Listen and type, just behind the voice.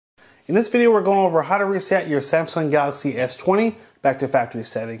In this video, we're going over how to reset your Samsung Galaxy S20 back to factory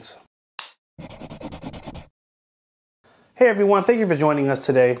settings. Hey everyone, thank you for joining us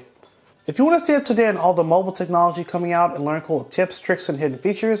today. If you want to stay up to date on all the mobile technology coming out and learn cool tips, tricks, and hidden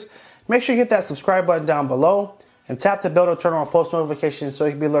features, make sure you hit that subscribe button down below and tap the bell to turn on post notifications so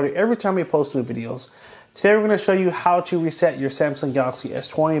you can be alerted every time we post new videos. Today we're going to show you how to reset your Samsung Galaxy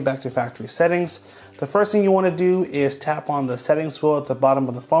S20 back to factory settings. The first thing you want to do is tap on the settings wheel at the bottom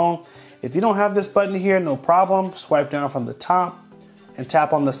of the phone. If you don't have this button here, no problem. Swipe down from the top and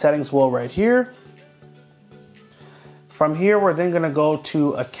tap on the settings wheel right here. From here, we're then going to go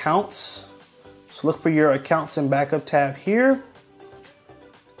to accounts. So look for your accounts and backup tab here.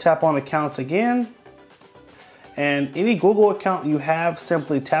 Tap on accounts again. And any Google account you have,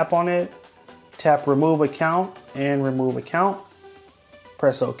 simply tap on it. Tap remove account and remove account.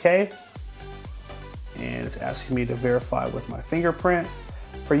 Press OK. And it's asking me to verify with my fingerprint.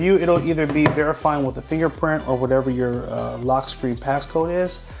 For you, it'll either be verifying with a fingerprint or whatever your lock screen passcode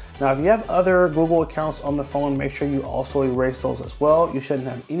is. Now, if you have other Google accounts on the phone, make sure you also erase those as well. You shouldn't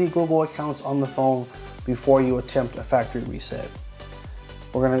have any Google accounts on the phone before you attempt a factory reset.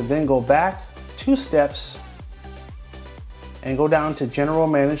 We're going to then go back 2 steps and go down to General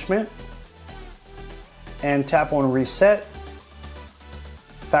Management and tap on Reset,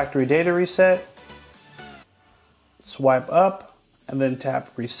 Factory Data Reset, swipe up and then tap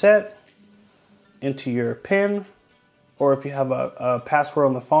Reset, enter your PIN, or if you have a password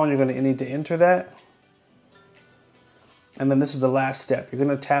on the phone, you're going to need to enter that. And then this is the last step. You're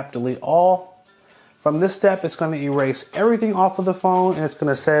going to tap Delete All. From this step, it's going to erase everything off of the phone and it's going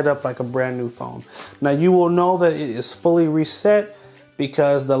to set it up like a brand new phone. Now you will know that it is fully reset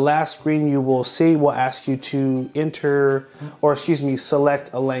because the last screen you will see will ask you to select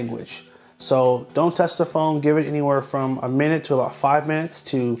a language. So don't touch the phone, give it anywhere from a minute to about 5 minutes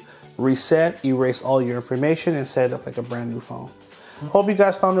to reset, erase all your information and set it up like a brand new phone. Hope you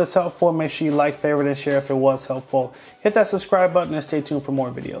guys found this helpful. Make sure you like, favorite, and share if it was helpful. Hit that subscribe button and stay tuned for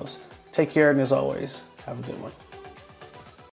more videos. Take care, and as always, have a good one.